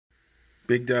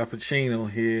Big Dal Pacino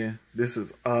here. This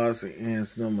is odds and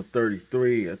ends number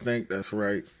 33. I think that's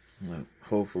right.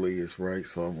 Hopefully it's right,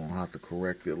 so I won't have to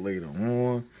correct it later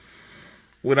on.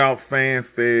 Without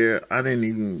fanfare, I didn't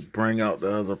even bring out the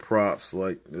other props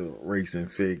like the racing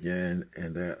figure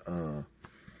and that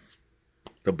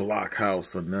the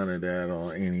blockhouse or none of that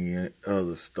or any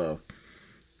other stuff.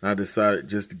 I decided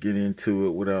just to get into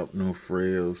it without no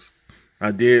frills.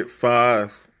 I did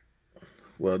 5.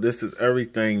 Well, this is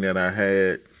everything that I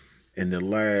had in the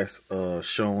last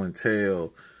show and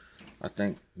tell. I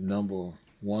think number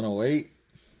 108.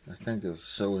 I think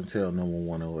it's show and tell number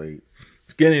 108.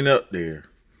 It's getting up there.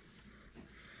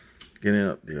 Getting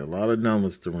up there. A lot of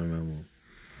numbers to remember.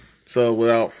 So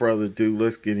without further ado,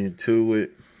 let's get into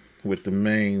it with the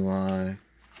main line.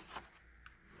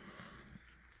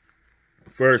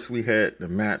 First, we had the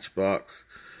Matchbox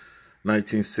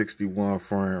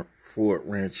 1961 Ford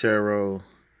Ranchero.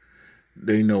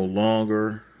 They no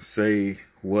longer say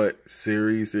what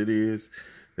series it is.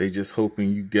 They just hoping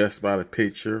you guess by the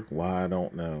picture. Why, I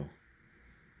don't know.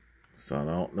 So I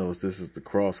don't know if this is the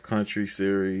cross country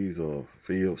series or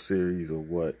field series or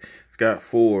what. It's got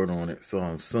Ford on it, so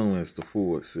I'm assuming it's the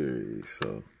Ford series.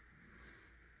 So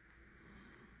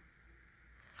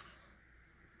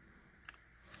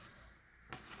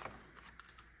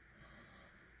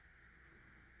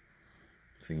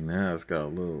see, now it's got a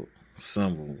little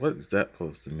symbol. What is that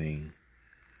supposed to mean?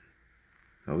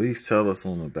 At least tell us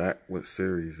on the back what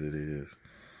series it is.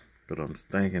 But I'm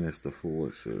thinking it's the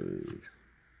Ford series.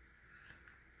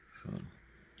 So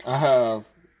I have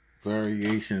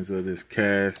variations of this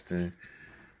casting.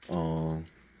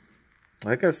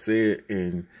 Like I said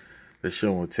in the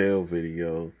show and tell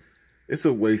video, it's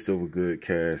a waste of a good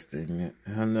casting.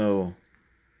 I know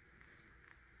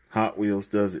Hot Wheels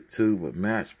does it too, but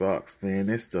Matchbox, man,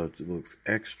 this stuff looks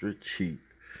extra cheap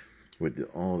with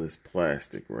all this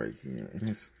plastic right here. And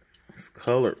it's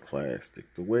colored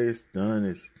plastic. The way it's done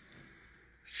is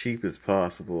cheap as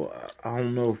possible. I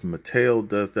don't know if Mattel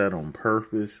does that on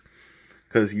purpose,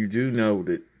 because you do know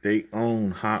that they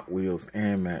own Hot Wheels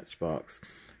and Matchbox.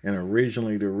 And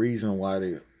originally the reason why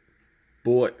they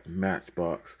bought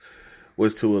Matchbox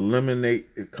was to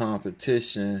eliminate the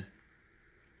competition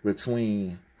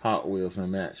between Hot Wheels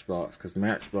and Matchbox, because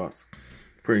Matchbox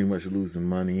pretty much losing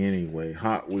money anyway.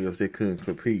 Hot Wheels, they couldn't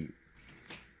compete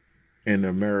in the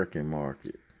American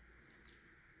market.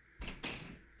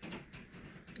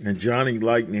 And Johnny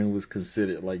Lightning was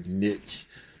considered like niche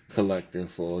collecting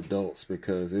for adults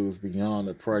because it was beyond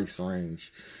the price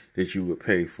range that you would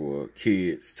pay for a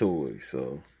kid's toy.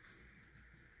 So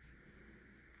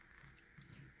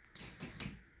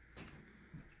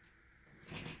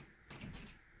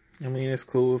I mean, it's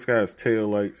cool. It's got its tail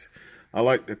lights. I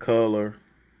like the color.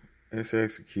 It's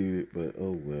executed, but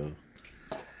oh well.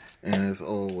 And as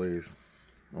always,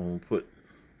 I'm going to put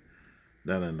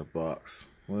that in the box.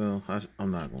 Well,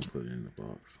 I'm not going to put it in the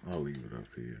box. I'll leave it up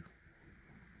here.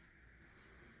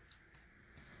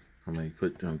 I may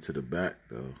put them to the back,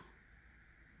 though.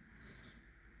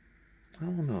 I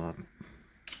don't know.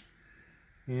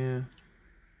 Yeah.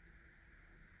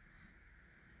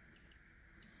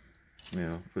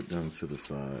 Yeah, put them to the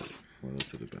side. Well,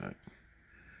 to the back.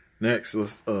 Next,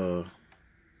 let's do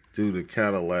the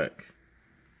Cadillac.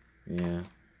 Yeah.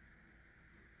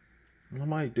 I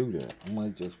might do that. I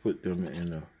might just put them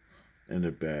in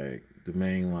the bag. The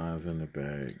main lines in the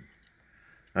bag.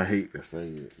 I hate to say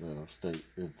it,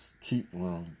 it's keep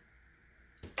wrong.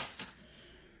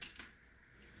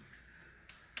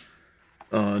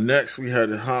 Next, we had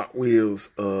the Hot Wheels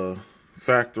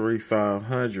Factory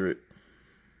 500.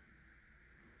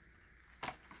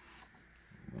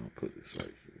 I'll put this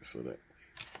right here so that.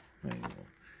 Hang on.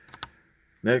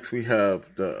 Next, we have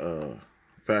the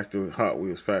Hot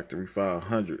Wheels Factory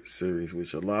 500 series,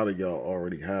 which a lot of y'all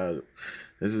already had.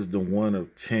 This is the one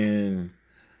of 10,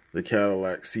 the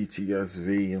Cadillac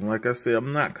CTS-V. And like I said,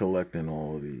 I'm not collecting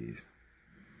all of these.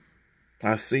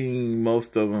 I seen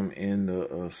most of them in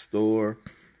the store,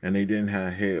 and they didn't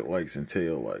have headlights and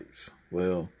taillights.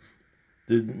 Well,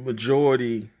 the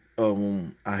majority of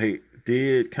them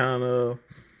did kind of,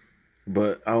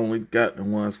 but I only got the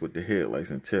ones with the headlights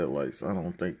and taillights. I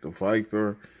don't think the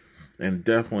Viper and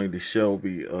definitely the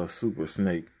Shelby Super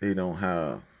Snake, they don't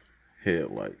have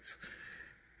headlights.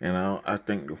 And I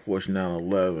think the Porsche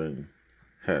 911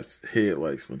 has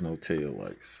headlights with no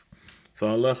taillights. So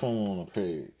I left them on the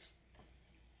page.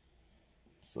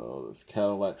 So it's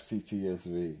Cadillac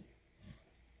CTS-V.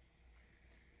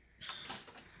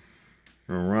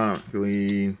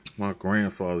 Ironically, my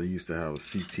grandfather used to have a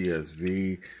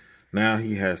CTS-V. Now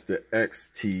he has the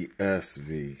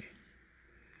XTS-V.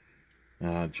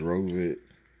 I drove it.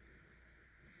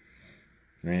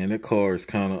 Man, that car is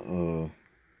kind of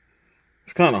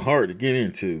it's kind of hard to get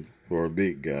into for a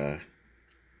big guy.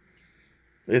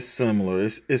 It's similar.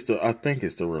 I think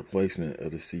it's the replacement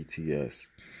of the CTS,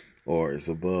 or it's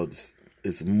above.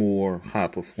 It's more high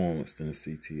performance than the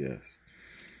CTS.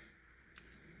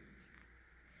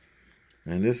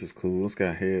 And this is cool. It's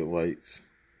got headlights.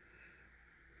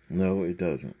 No, it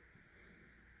doesn't.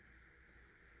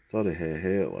 Thought it had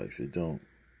headlights. It don't.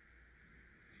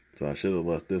 So I should have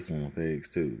left this one on page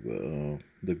 2. But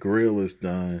the grill is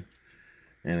done,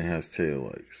 and it has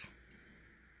taillights.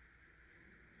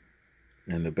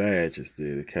 And the badge is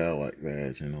there, the Cadillac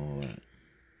badge and all that.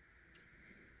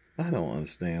 I don't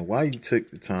understand why you took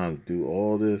the time to do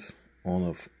all this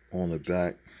on the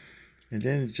back, and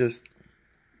then just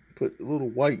put a little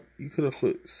white. You could have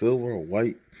put silver or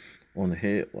white on the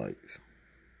headlights.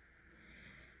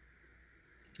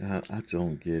 I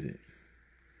don't get it.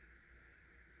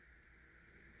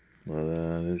 But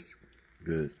it's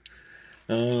good.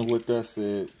 With that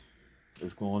said,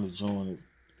 it's going to join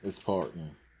its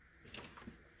partner.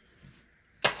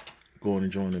 Going to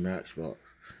join the Matchbox.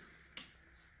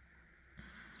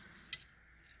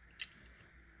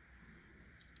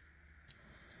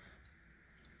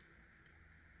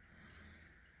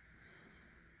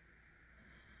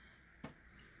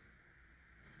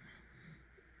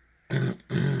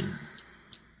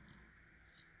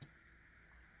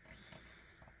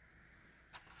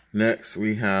 Next,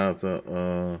 we have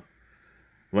the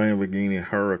Lamborghini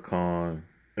Huracan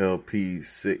LP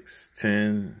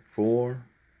 610-4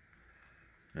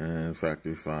 and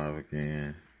factory 5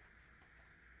 again.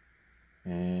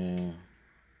 And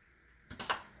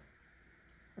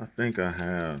I think I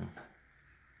have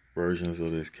versions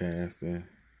of this casting,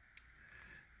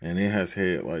 and it has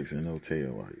headlights and no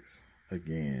taillights.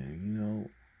 Again, you know,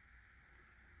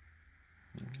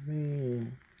 I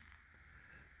mean,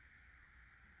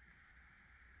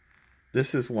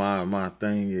 this is why my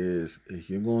thing is, if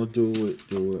you're going to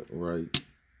do it right.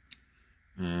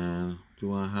 And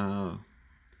do I have,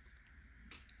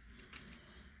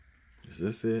 is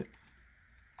this it?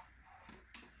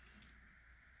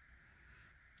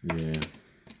 Yeah,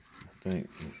 I think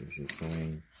this is the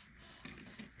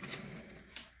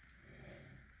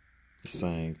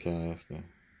same casting.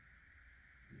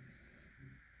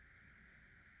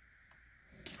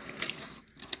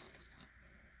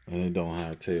 And it don't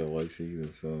have tail lights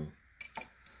either, so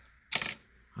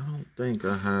I don't think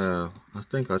I have. I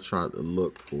think I tried to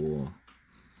look for.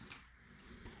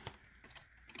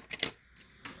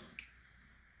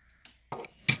 I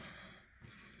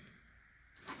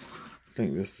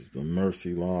think this is the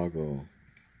Mercy logo.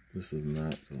 This is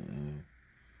not the.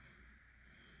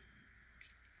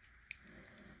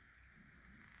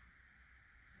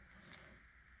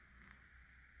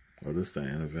 Oh, this is the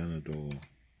Aventador.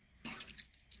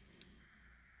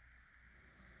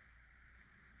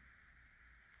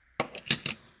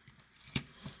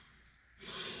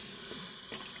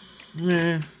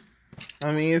 Yeah,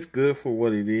 I mean, it's good for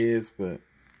what it is, but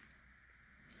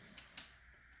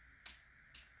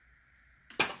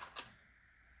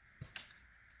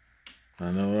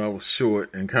I know that was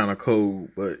short and kind of cold,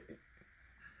 but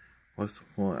what's the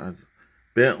point?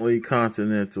 Bentley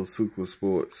Continental Super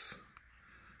Sports,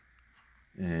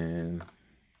 and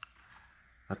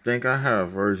I think I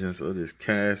have versions of this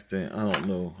casting. I don't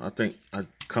know. I think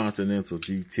Continental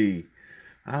GT.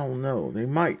 I don't know. They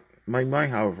might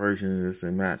have a version of this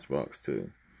in Matchbox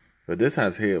too. But this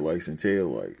has headlights and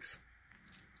taillights.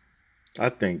 I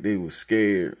think they were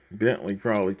scared. Bentley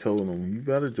probably told them, you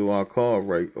better do our car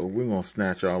right or we're going to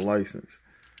snatch our license.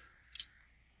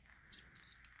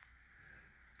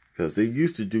 Because they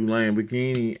used to do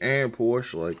Lamborghini and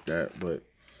Porsche like that. But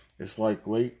it's like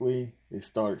lately they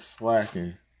started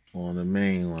slacking on the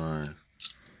main lines.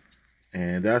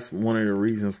 And that's one of the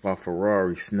reasons why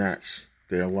Ferrari snatched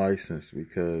their license,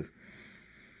 because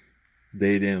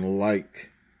they didn't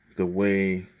like the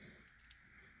way,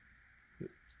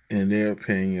 in their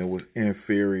opinion, was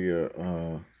inferior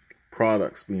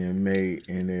products being made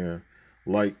in their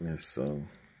likeness. So,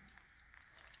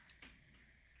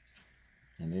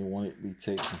 and they wanted to be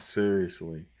taken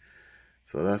seriously.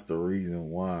 So that's the reason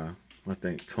why I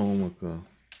think Tomica,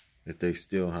 if they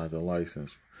still have the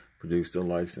license, produced the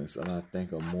license, and I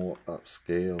think a more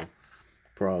upscale,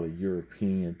 probably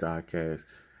European diecast.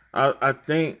 I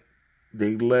think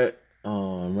they let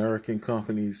American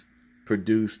companies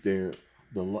produce the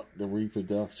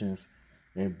reproductions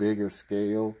in bigger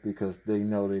scale because they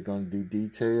know they're going to do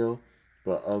detail.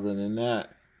 But other than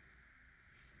that,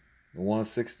 the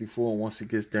 164, once it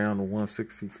gets down to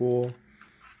 164,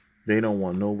 They don't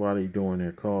want nobody doing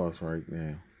their cars right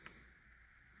now.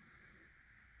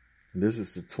 This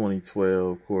is the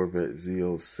 2012 Corvette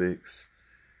Z06.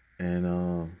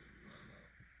 And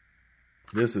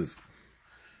this is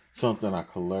something I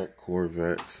collect,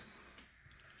 Corvettes.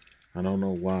 I don't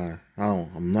know why.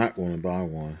 I'm not going to buy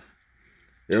one.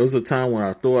 There was a time when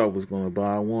I thought I was going to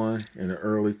buy one in the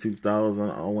early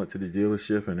 2000s. I went to the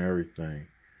dealership and everything.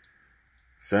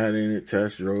 Sat in it,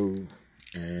 test drove,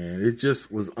 and it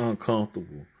just was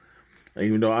uncomfortable.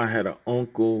 Even though I had an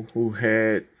uncle who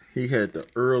had the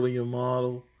earlier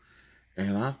model,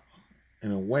 and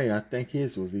in a way, I think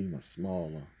his was even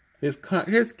smaller. His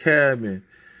cabin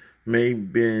may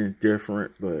have been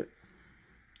different, but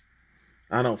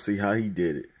I don't see how he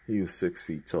did it. He was 6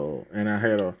 feet tall. And I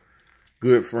had a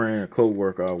good friend, a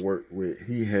co-worker I worked with.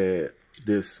 He had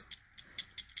this,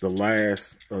 the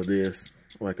last of this,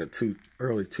 like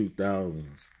early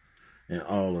 2000s, in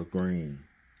olive green.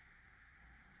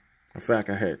 In fact,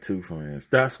 I had two friends.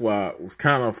 That's why it was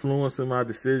kind of influencing my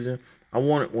decision. I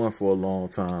wanted one for a long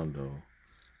time, though.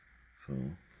 So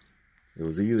it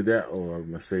was either that or a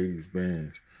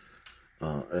Mercedes-Benz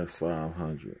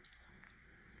S500.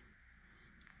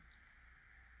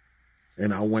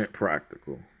 And I went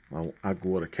practical. I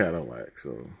bought a Cadillac,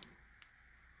 so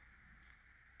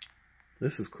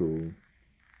this is cool.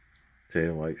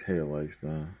 Taillights, headlights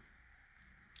down.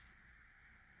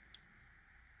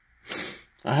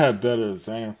 I have better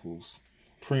examples,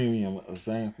 premium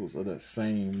examples of that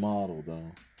same model,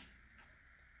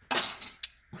 though.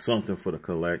 Something for the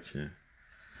collection.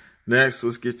 Next,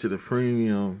 let's get to the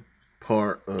premium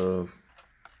part of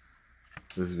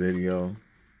this video.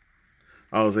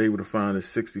 I was able to find a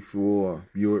 64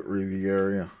 Buick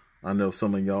Riviera. I know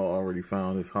some of y'all already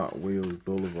found this Hot Wheels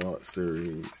Boulevard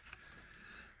series.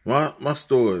 My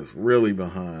store is really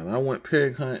behind. I went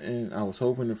pig hunting. I was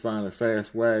hoping to find the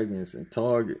fast wagons in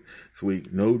Target this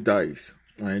week. No dice.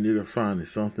 I ended up finding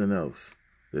something else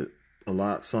that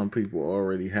some people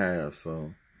already have.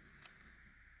 So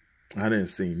I didn't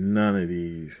see none of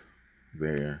these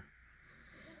there.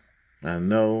 I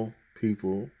know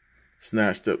people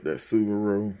snatched up that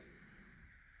Subaru.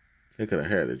 They could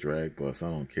have had a drag bus.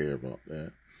 I don't care about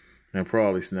that. And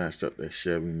probably snatched up that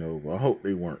Chevy Nova. I hope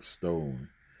they weren't stolen.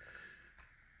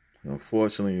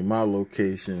 Unfortunately, in my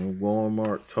location,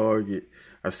 Walmart, Target,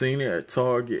 I seen it at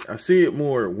Target. I see it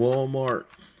more at Walmart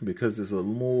because it's a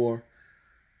more,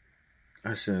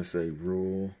 I shouldn't say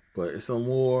rural, but it's a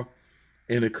more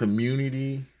in a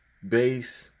community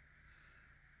base.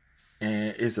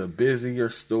 And it's a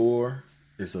busier store.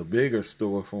 It's a bigger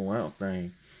store from one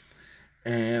thing.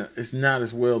 And it's not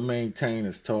as well maintained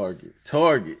as Target.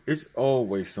 Target, it's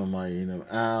always somebody in them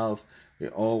aisles. They're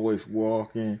always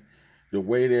walking. The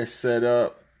way they're set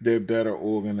up, they're better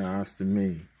organized than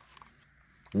me.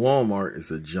 Walmart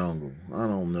is a jungle. I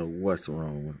don't know what's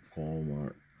wrong with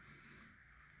Walmart.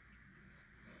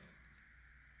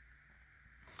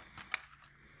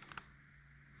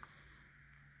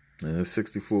 And the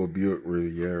 64 Buick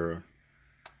Riviera.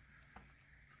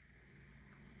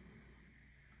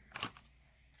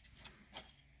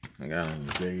 I got on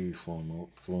the days for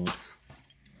folks.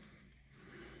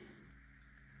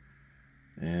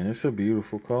 And it's a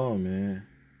beautiful car, man.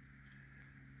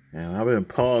 And I've been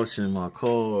polishing my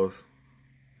cars.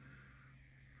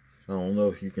 I don't know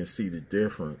if you can see the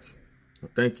difference. I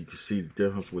think you can see the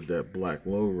difference with that black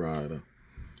lowrider.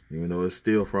 Even though it's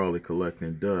still probably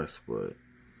collecting dust, but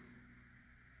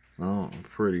I'm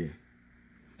pretty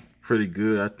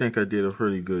good. I think I did a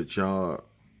pretty good job.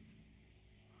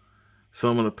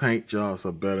 Some of the paint jobs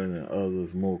are better than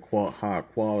others, more high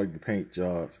quality paint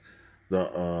jobs.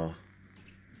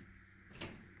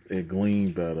 It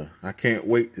gleam better. I can't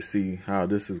wait to see how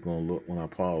this is going to look when I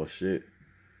polish it.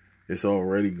 It's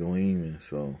already gleaming,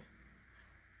 so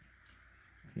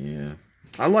yeah.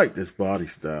 I like this body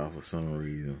style for some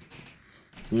reason.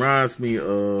 Reminds me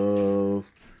of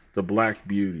the Black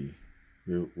Beauty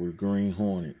with Green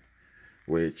Hornet,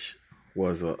 which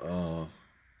was a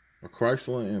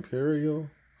Chrysler Imperial,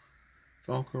 if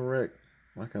I'm correct,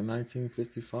 like a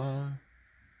 1955.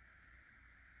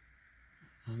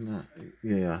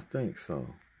 Yeah, I think so.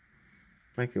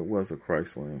 I think it was a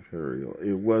Chrysler Imperial.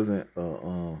 It wasn't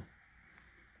well,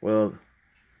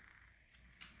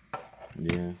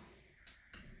 yeah.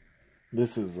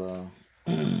 This is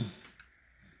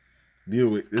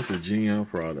Buick. This is a GM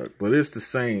product, but it's the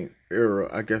same era.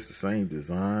 I guess the same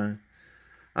design.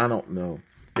 I don't know.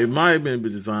 It might have been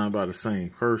designed by the same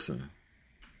person,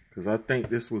 because I think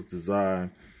this was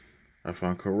designed, if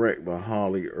I'm correct, by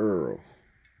Holly Earl.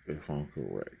 If I'm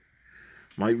correct.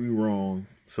 Might be wrong.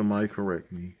 Somebody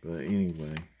correct me. But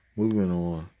anyway, moving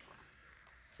on.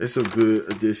 It's a good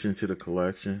addition to the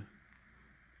collection.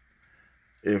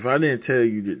 If I didn't tell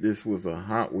you that this was a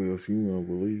Hot Wheels, you wouldn't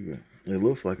believe it. It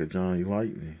looks like a Johnny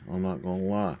Lightning. I'm not going to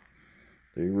lie.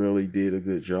 They really did a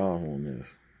good job on this.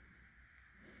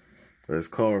 But it's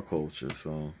car culture,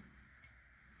 so.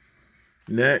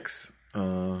 Next,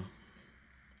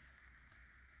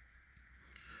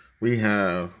 we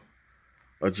have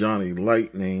a Johnny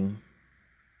Lightning.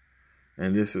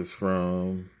 And this is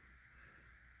from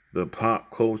the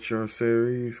Pop Culture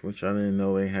series, which I didn't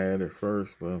know they had at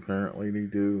first, but apparently they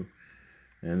do.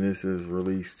 And this is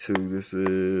release 2. This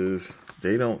is,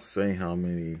 they don't say how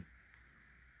many.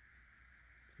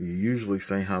 You usually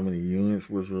say how many units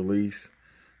was released,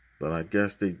 but I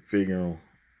guess they figure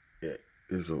it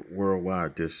is a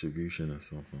worldwide distribution or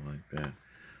something like that.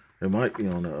 It might be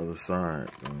on the other side,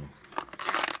 though.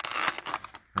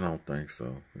 I don't think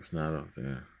so. It's not up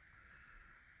there.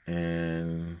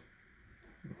 And,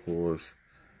 of course,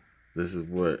 this is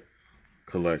what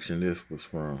collection this was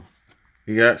from.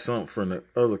 He got something from the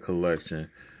other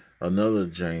collection, another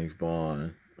James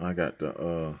Bond. I got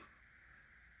the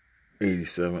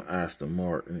 87 Aston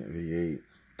Martin V8.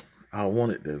 I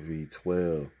wanted the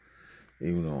V12,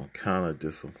 even though I'm kind of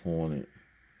disappointed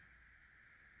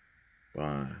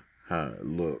by how it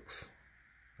looks.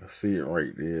 I see it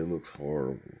right there. It looks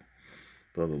horrible.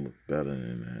 Thought it looked better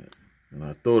than that. And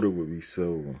I thought it would be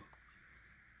silver.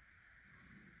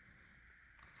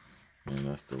 And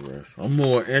that's the rest. I'm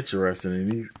more interested in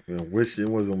these. I wish it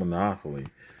was a Monopoly.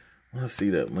 I want to see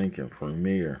that Lincoln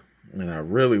Premier. And I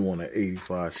really want an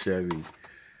 85 Chevy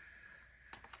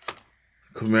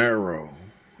Camaro.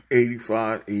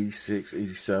 85, 86,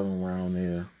 87 around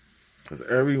there. Because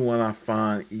everyone I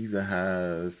find either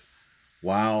has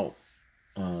wild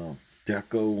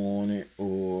deco on it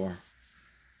or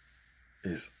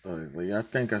it's ugly. I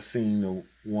think I seen the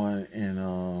one in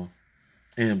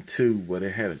M2, but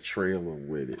it had a trailer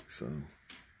with it. So,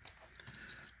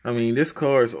 I mean, this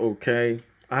car is okay.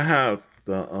 I have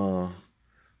the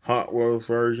Hot Wheels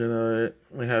version of it.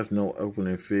 It has no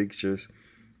opening fixtures.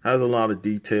 Has a lot of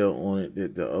detail on it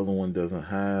that the other one doesn't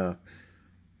have.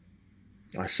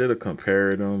 I should have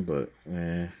compared them, but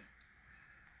man,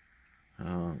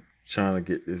 I'm trying to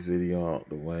get this video out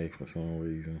the way for some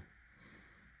reason.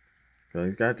 So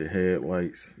he's got the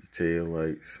headlights, the tail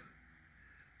lights.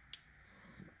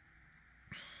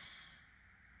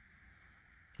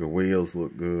 The wheels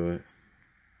look good.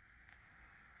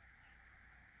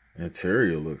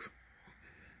 Interior looks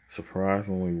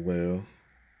surprisingly well.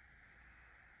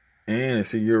 And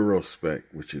it's a Euro spec,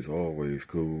 which is always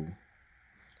cool.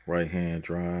 Right-hand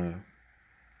drive.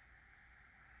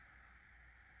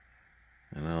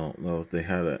 And I don't know if they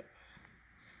had a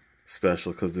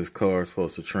special, because this car is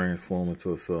supposed to transform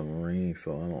into a submarine,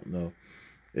 so I don't know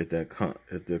if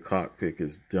the cockpit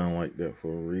is done like that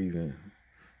for a reason.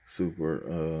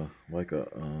 Super like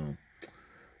a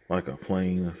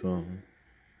plane or something.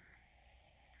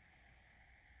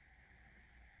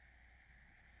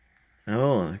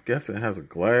 Oh, I guess it has a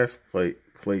glass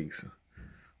plates.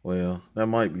 Well, that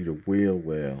might be the wheel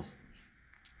well.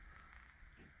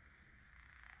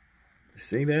 You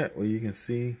see that? Well, you can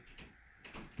see.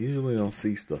 Usually don't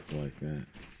see stuff like that.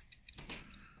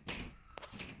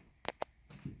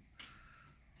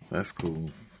 That's cool.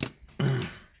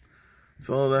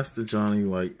 So that's the Johnny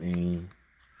Lightning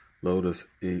Lotus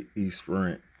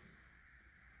E-Sprint.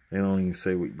 They don't even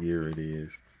say what year it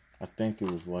is. I think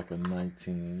it was like a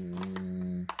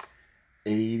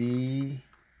 1980,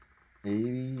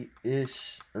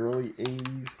 80-ish, early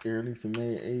 80s, early to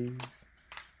mid 80s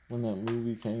when that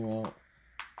movie came out.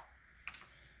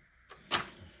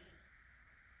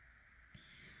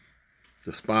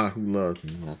 The Spy Who Loved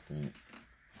Me, I think.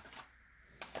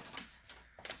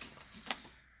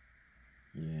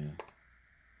 Yeah.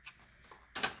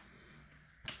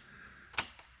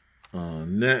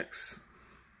 Next,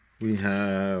 we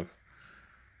have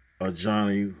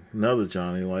another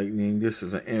Johnny Lightning. This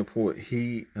is an import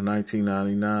heat, a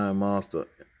 1999 Mazda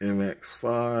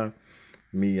MX-5,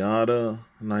 Miata,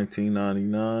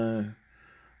 1999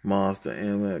 Mazda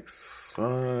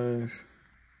MX-5,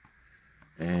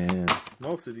 and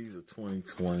most of these are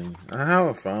 2020. I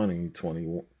haven't found any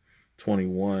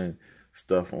 2021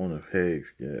 stuff on the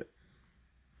pegs yet,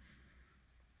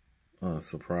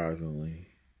 surprisingly.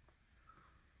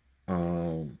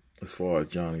 As far as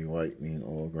Johnny Lightning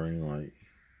or Greenlight.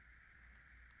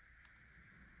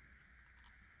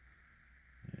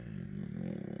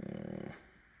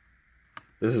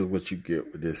 This is what you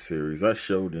get with this series. I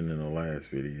showed it in the last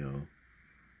video.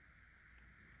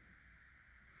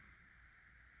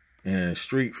 And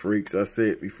Street Freaks, I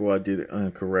said before I did it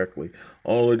incorrectly.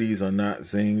 All of these are not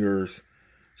zingers.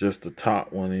 Just the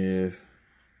top one is.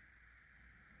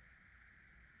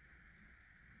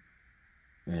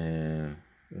 And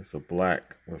it's a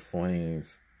black with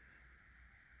flames.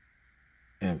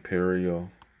 Imperial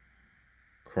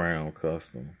Crown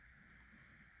Custom.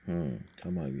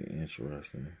 That might be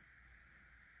interesting.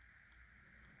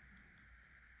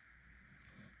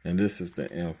 And this is the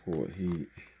import heat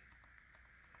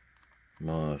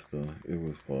monster. It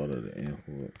was part of the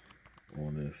import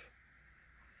on this.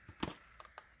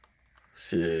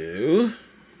 So,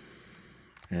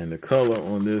 and the color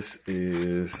on this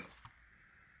is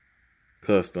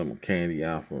custom candy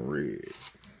apple red.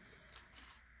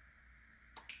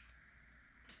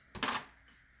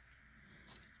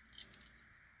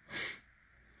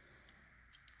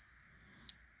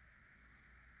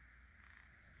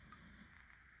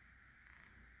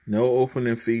 No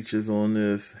opening features on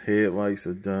this. Headlights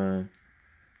are done.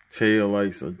 Tail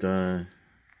lights are done.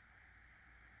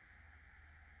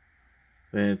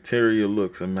 The interior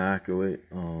looks immaculate.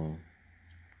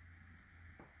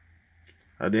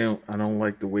 I don't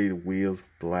like the way the wheels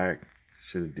black.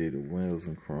 Should have did the wheels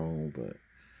in chrome, but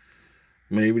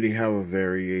maybe they have a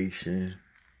variation.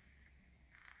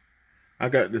 I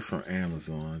got this from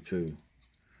Amazon too.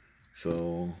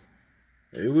 So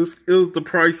it was the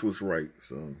price was right.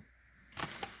 So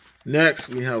next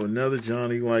we have another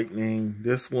Johnny Lightning.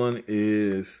 This one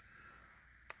is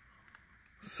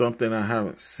something I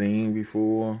haven't seen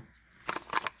before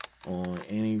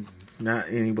on not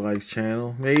anybody's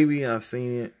channel. Maybe I've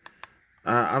seen it.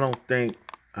 I don't think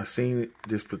I've seen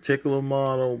this particular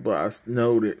model, but I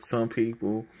know that some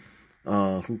people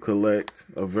who collect,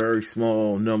 a very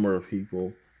small number of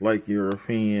people, like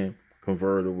European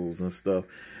convertibles and stuff,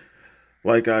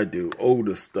 like I do,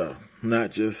 older stuff, not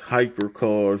just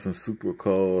hypercars and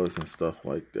supercars and stuff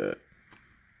like that.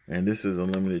 And this is a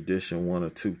limited edition, one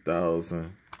of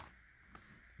 2000.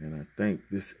 And I think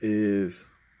this is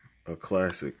a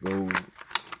classic gold.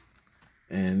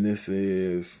 And this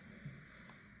is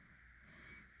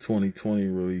 2020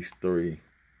 release 3.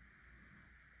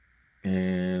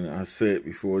 And I said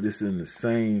before, this is in the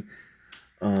same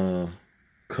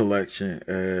collection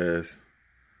as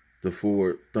the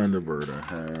Ford Thunderbird I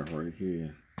have right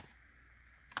here,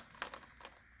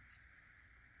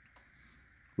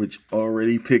 which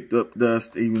already picked up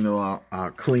dust, even though I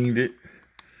cleaned it.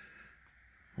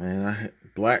 Man, I had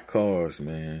black cars,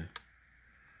 man.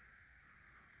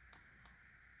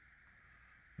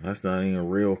 That's not even a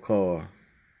real car.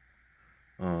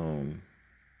 I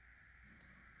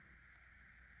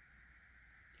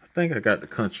think I got the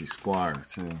Country Squire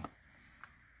too.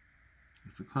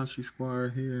 Is the Country Squire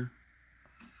here?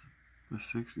 The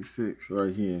 66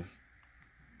 right here.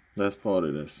 That's part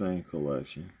of that same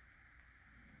collection.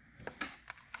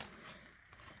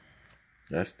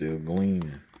 That's still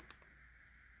gleaming.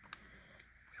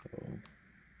 So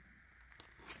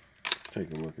let's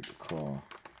take a look at the car.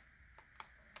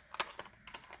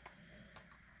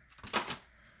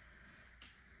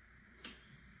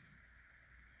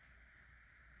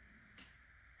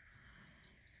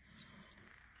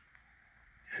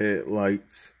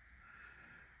 Headlights,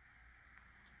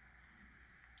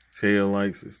 tail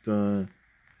lights is done.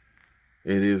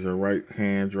 It is a right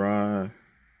hand drive.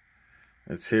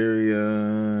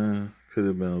 Interior could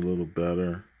have been a little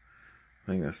better.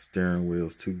 I think that steering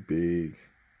wheel's too big.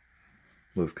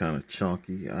 Looks kind of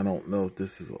chunky. I don't know if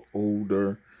this is an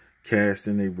older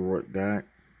casting they brought back.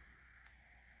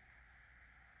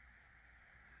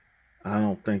 I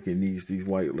don't think it needs these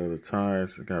white leather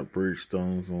tires. It got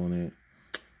Bridgestones on it.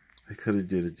 They could have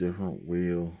did a different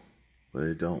wheel, but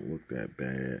it don't look that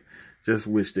bad. Just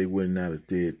wish they would not have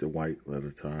did the white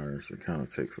leather tires. It kind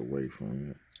of takes away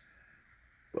from it.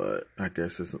 But I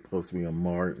guess it's supposed to be a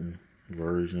Martin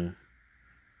version.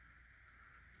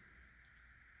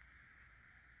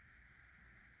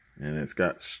 And it's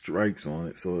got stripes on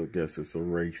it, so I guess it's a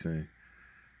racing.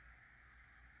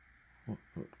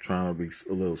 Trying to be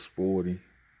a little sporty.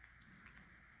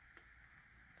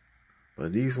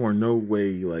 But these were no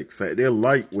way like fast. They're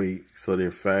lightweight, so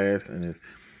they're fast, and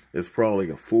it's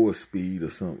probably a 4-speed or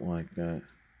something like that.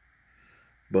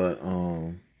 But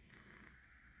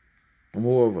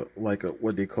more of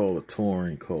what they call a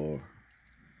touring car.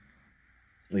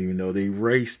 Even though they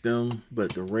raced them,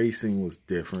 but the racing was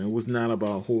different. It was not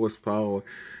about horsepower,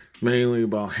 mainly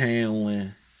about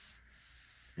handling,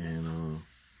 and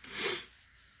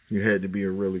you had to be a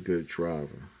really good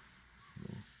driver.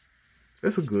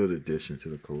 That's a good addition to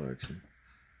the collection.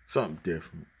 Something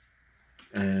different.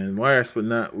 And last but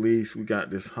not least, we got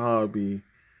this hobby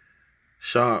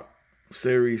shop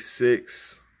Series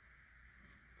 6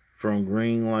 from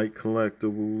Greenlight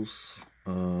Collectibles.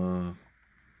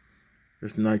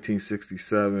 It's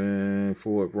 1967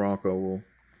 Ford Bronco.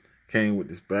 Came with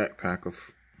this backpacker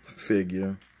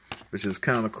figure, which is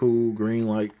kind of cool.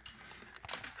 Greenlight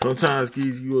sometimes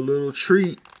gives you a little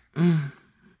treat. The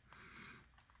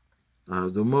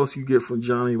most you get from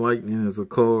Johnny Lightning is a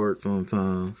card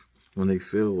sometimes when they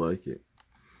feel like it.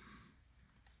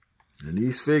 And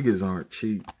these figures aren't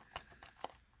cheap.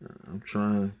 I'm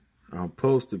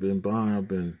supposed to been buying, I've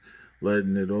been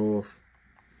letting it off.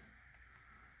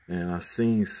 And I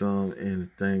seen some in the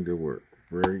thing that were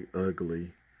very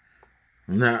ugly.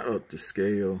 Not up to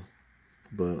scale,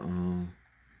 but you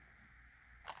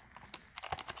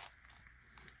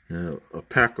know, a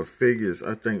pack of figures,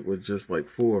 I think with just like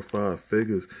 4 or 5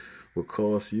 figures would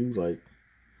cost you like,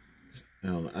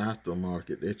 on the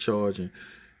aftermarket, they're charging,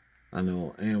 I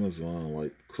know on Amazon,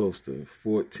 like close to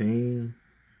 14.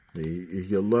 If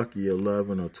you're lucky,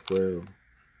 11 or 12.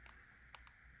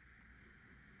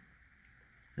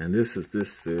 And this is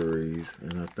this series,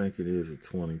 and I think it is a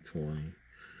 2020.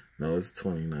 No, it's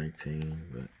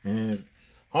 2019. And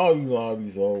Hobby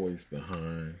Lobby's always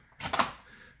behind,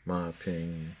 my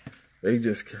opinion. They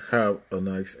just have a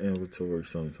nice inventory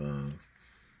sometimes.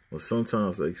 But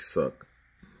sometimes they suck.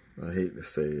 I hate to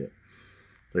say it.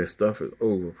 Their stuff is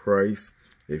overpriced.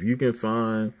 If you can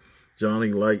find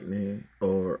Johnny Lightning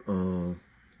or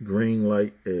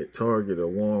Greenlight at Target or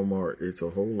Walmart, it's a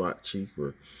whole lot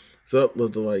cheaper. It's up to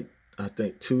like, I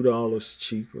think $2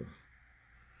 cheaper,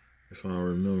 if I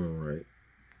remember right.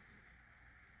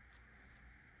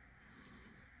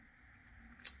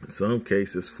 In some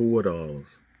cases, $4.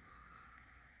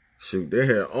 Shoot, they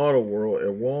had Auto World at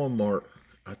Walmart.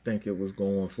 I think it was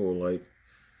going for like,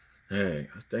 I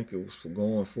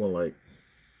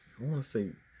want to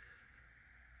say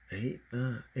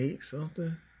 8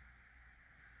 something.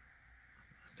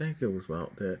 I think it was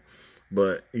about that.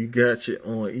 But you got it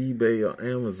on eBay or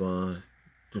Amazon,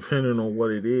 depending on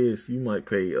what it is, you might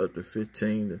pay up to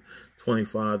 $15 to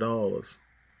 $25,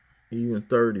 even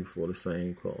 $30 for the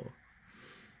same car,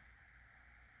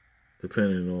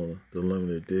 depending on the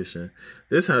limited edition.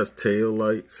 This has tail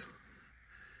lights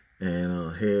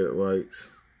and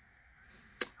headlights.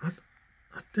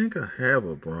 I think I have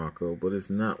a Bronco, but it's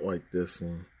not like this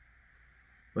one.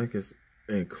 I think it's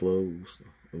enclosed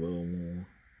a little more.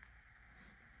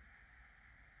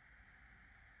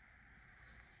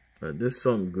 This is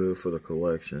something good for the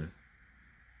collection.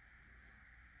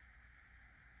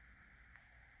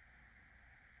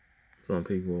 Some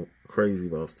people are crazy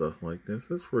about stuff like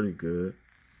this. It's pretty good.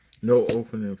 No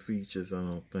opening features, I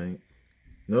don't think.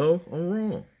 No, I'm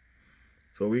wrong.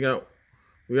 So we got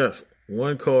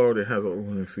one car that has an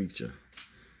opening feature.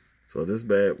 So this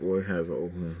bad boy has an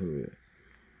opening hood.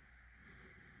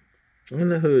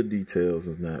 And the hood details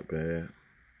is not bad.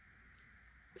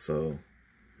 So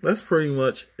that's pretty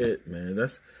much it, man.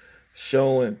 That's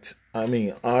showing,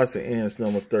 odds and ends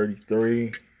number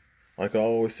 33. Like I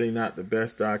always say, not the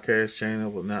best diecast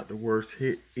channel, but not the worst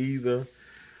hit either.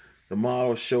 The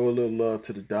models show a little love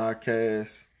to the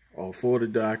diecast, or for the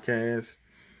diecast.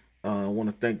 I want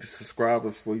to thank the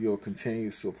subscribers for your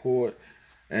continued support.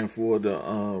 And for the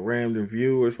random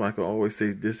viewers, like I always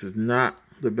say, this is not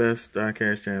the best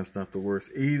diecast channel. It's not the worst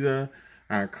either.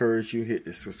 I encourage you, hit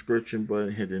the subscription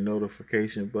button, hit the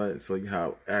notification button so you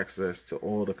have access to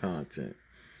all the content.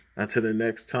 Until the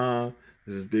next time,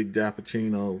 this is Big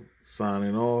Dappuccino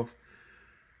signing off.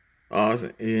 Odds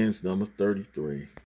and ends number 33.